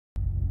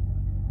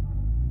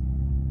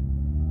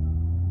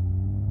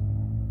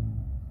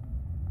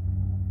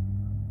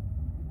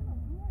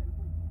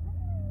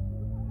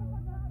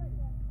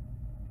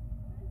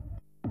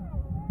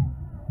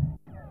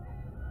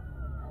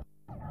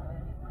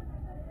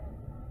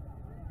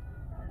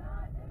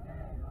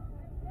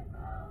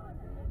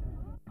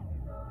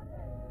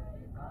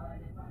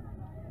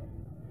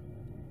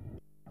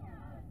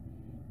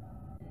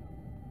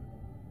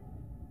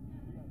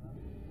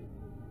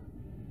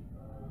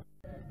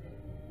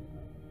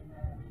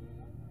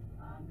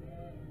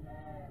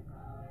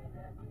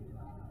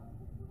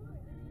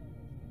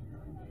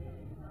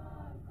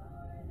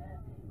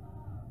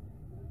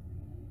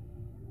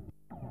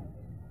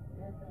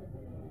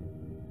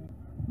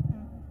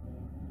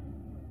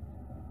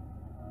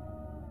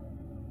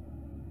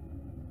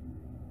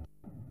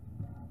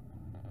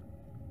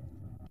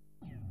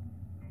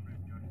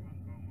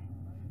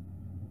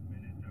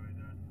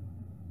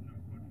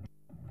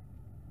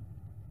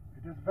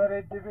It is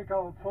very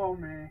difficult for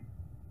me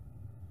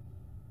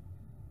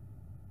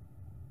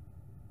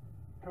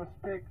to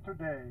speak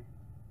today.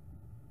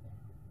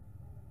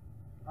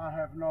 I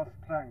have no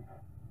strength.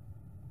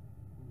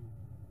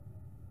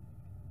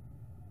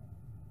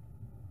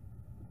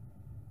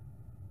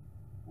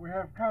 We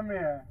have come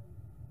here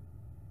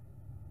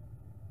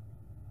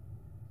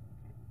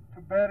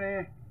to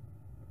bury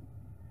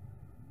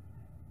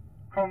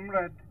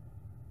comrade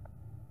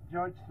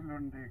George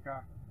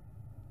Silundika.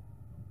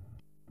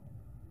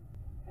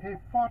 He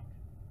fought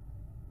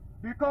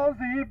because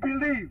he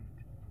believed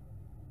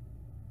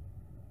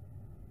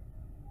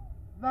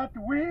that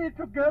we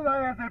together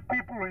as a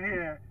people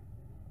here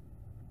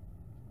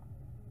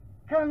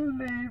can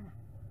live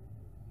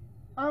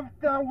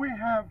after we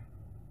have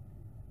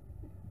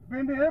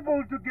been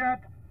able to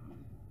get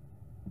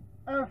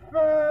a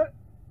fair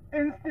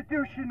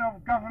institution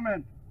of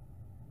government,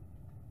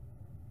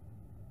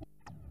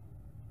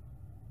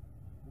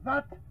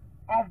 that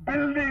of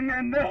building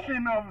a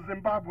nation of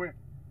Zimbabwe,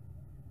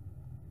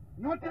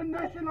 not a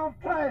nation of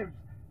tribes,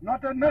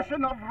 not a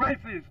nation of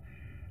races,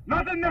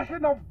 not a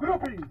nation of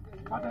groupings,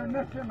 but a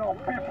nation of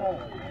people.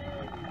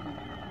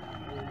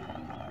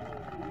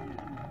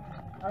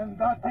 And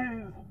that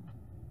is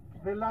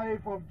the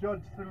life of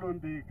George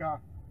Silundika.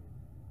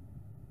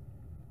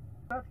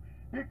 That's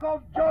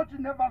because George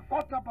never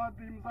thought about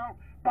himself,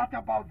 but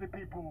about the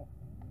people.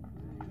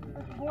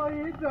 That's why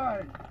he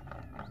died.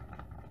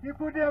 He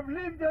could have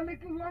lived a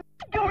little longer.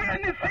 Do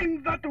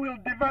anything that will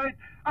divide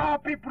our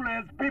people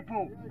as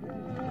people.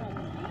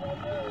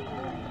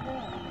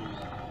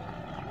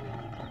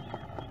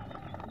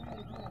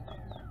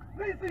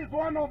 This is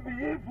one of the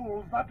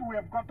evils that we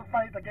have got to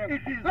fight against.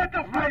 It is. Let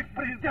us fight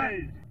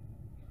prestige.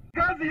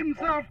 Because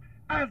himself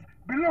as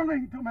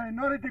belonging to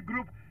minority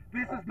group,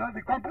 this is not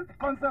the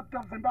concept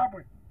of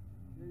Zimbabwe.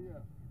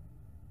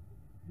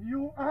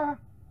 You are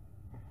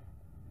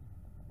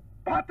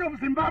part of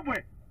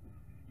Zimbabwe.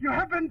 You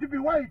happen to be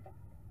white.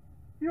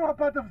 You are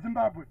part of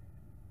Zimbabwe.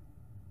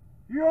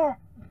 You are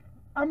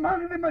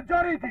among the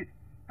majority.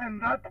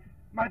 And that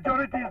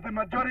majority is the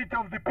majority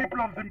of the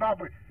people of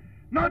Zimbabwe.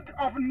 Not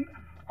a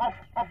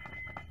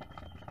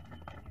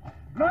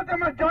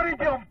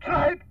majority of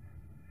tribe,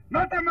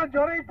 not a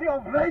majority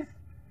of race,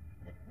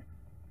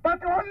 but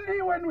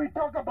only when we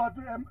talk about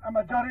a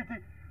majority,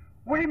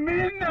 we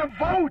mean a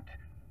vote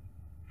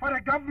for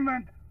a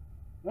government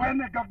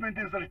when a government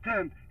is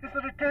returned. It's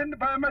returned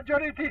by a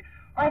majority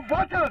of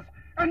voters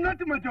and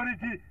not a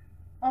majority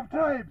of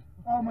tribes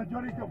or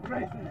majority of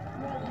races.